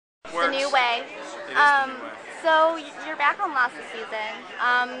It's the new way. It is the new way. So you're back on Lost this season.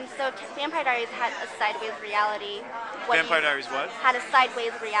 So Vampire Diaries had a sideways reality. Vampire Diaries what? Had a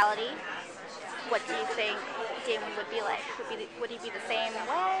sideways reality. What do you think Damon would be like? Would he be the same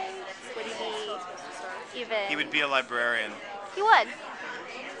way? Would he be even? He would be a librarian. He would.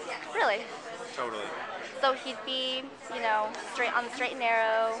 Really? Totally. So he'd be, straight on the straight and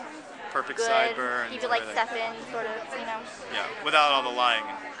narrow. Perfect Good. sideburns. He'd be like everything. Stefan, sort of, Yeah, without all the lying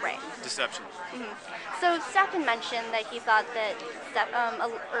and Right. deception. So Stefan mentioned that he thought that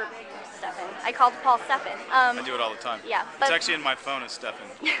Stefan. I called Paul Stefan. I do it all the time. Yeah, It's but actually in my phone as Stefan,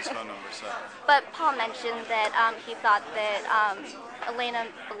 his phone number. So. but Paul mentioned that he thought that Elena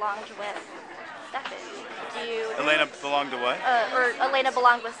belonged with Stefan. Do you? Elena belonged to what? Or Elena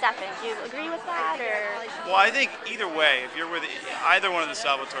belonged with Stefan. Do you agree with that, or? Well, I think either way, if you're with either one of the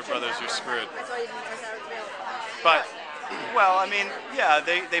Salvatore brothers, you're screwed. But, well, I mean, yeah,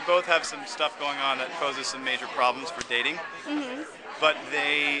 they both have some stuff going on that poses some major problems for dating. But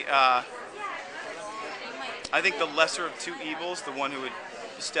they, I think the lesser of two evils, the one who would,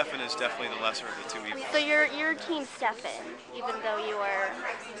 Stefan is definitely the lesser of the two evils. So you're Team Stefan, even though you are.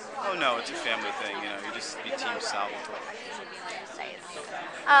 Oh no, it's a family thing, you just be Team Salvatore.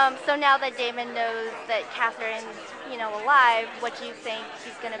 Nice. So now that Damon knows that Catherine's, alive, what do you think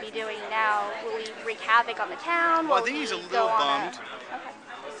he's going to be doing now? Will he wreak havoc on the town? Well, I think he's a little bummed. Okay.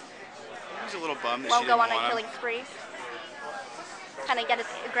 He's a little bummed that Won't she go didn't on a want killing him. spree. Kind of get his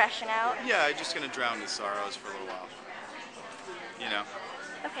aggression out. Yeah, he's just going to drown his sorrows for a little while.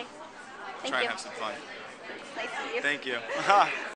 Okay. Thank Try you. and have some fun. Nice to meet you. Thank you.